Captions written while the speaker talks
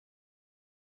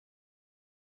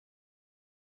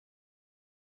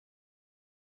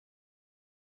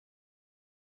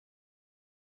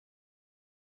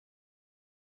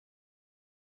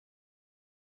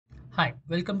Hi,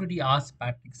 welcome to the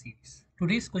AskPatrick series.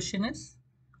 Today's question is,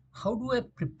 how do I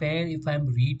prepare if I'm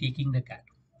retaking the CAT?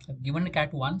 So I've given the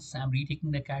CAT once, I'm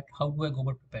retaking the CAT. How do I go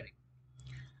about preparing?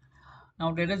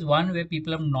 Now, there is one where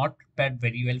people have not prepared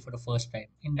very well for the first time.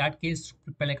 In that case,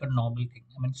 prepare like a normal thing.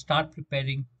 I mean, start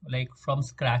preparing like from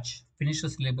scratch, finish the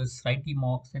syllabus, write the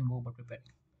mocks, and go about preparing.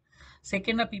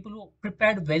 Second are people who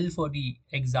prepared well for the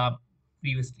exam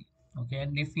previously, okay,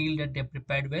 and they feel that they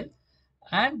prepared well,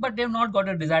 and but they've not got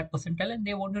a desired percentile and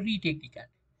they want to retake the CAT.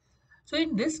 So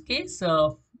in this case,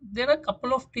 there are a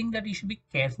couple of things that you should be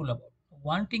careful about.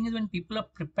 One thing is when people are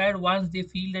prepared once, they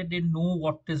feel that they know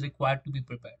what is required to be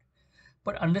prepared.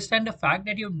 But understand the fact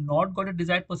that you've not got a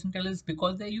desired percentile is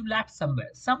because there you lack somewhere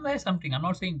something. I'm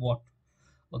not saying what,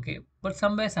 okay, but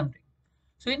somewhere something.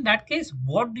 So in that case,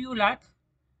 what do you lack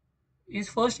is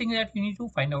first thing that you need to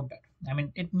find out that. I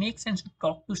mean, it makes sense to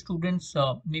talk to students,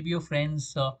 maybe your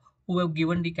friends who have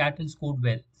given the CAT and scored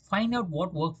well. Find out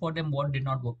what worked for them, what did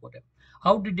not work for them.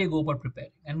 How did they go about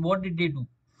preparing, and what did they do?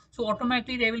 So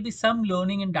automatically there will be some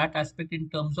learning in that aspect in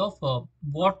terms of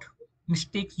what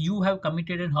mistakes you have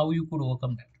committed and how you could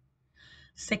overcome that.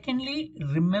 Secondly,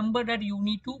 remember that you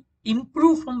need to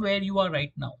improve from where you are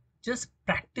right now. Just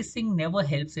practicing never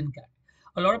helps in CAT.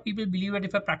 A lot of people believe that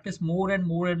if I practice more and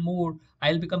more and more,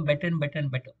 I'll become better and better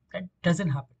and better. That doesn't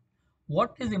happen.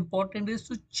 What is important is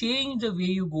to change the way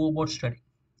you go about studying,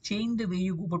 change the way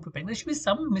you go about preparing. There should be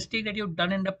some mistake that you've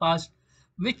done in the past,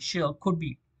 which could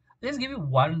be. Let's give you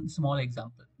one small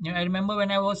example. I remember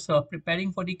when I was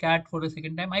preparing for the CAT for the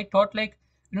second time, I thought like,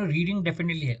 reading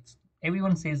definitely helps.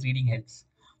 Everyone says reading helps.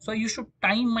 So you should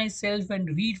time myself and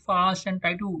read fast and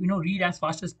try to, read as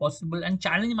fast as possible and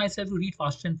challenge myself to read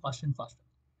faster and faster and faster.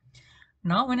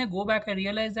 Now, when I go back, I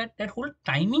realize that that whole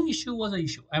timing issue was an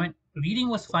issue. I mean, reading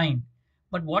was fine,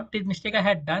 but what the mistake I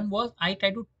had done was I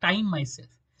tried to time myself.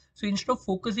 So instead of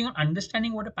focusing on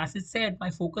understanding what a passage said,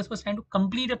 my focus was trying to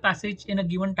complete a passage in a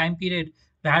given time period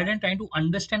rather than trying to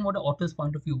understand what the author's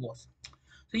point of view was.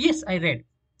 So yes, I read,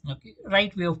 okay,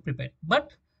 right way of preparing,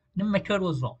 but the method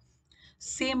was wrong.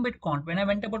 Same with quant. When I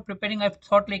went about preparing, I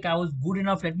thought like I was good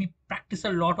enough. Let me practice a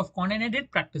lot of quant, and I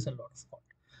did practice a lot of quant.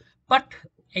 But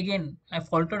again, I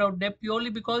faltered out there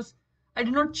purely because I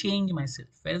did not change myself.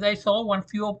 Whereas I saw one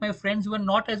few of my friends who were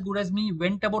not as good as me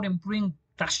went about improving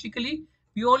drastically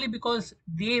purely because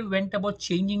they went about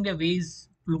changing their ways,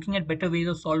 looking at better ways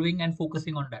of solving and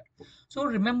focusing on that. So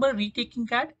remember, retaking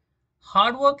CAT,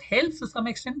 hard work helps to some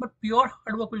extent, but pure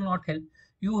hard work will not help.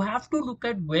 You have to look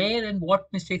at where and what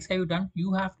mistakes have you done.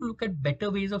 You have to look at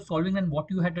better ways of solving than what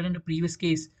you had done in the previous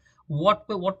case. What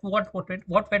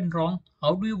went wrong?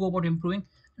 How do you go about improving?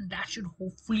 And that should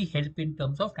hopefully help in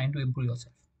terms of trying to improve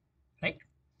yourself, right?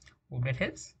 Hope that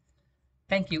helps.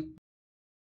 Thank you.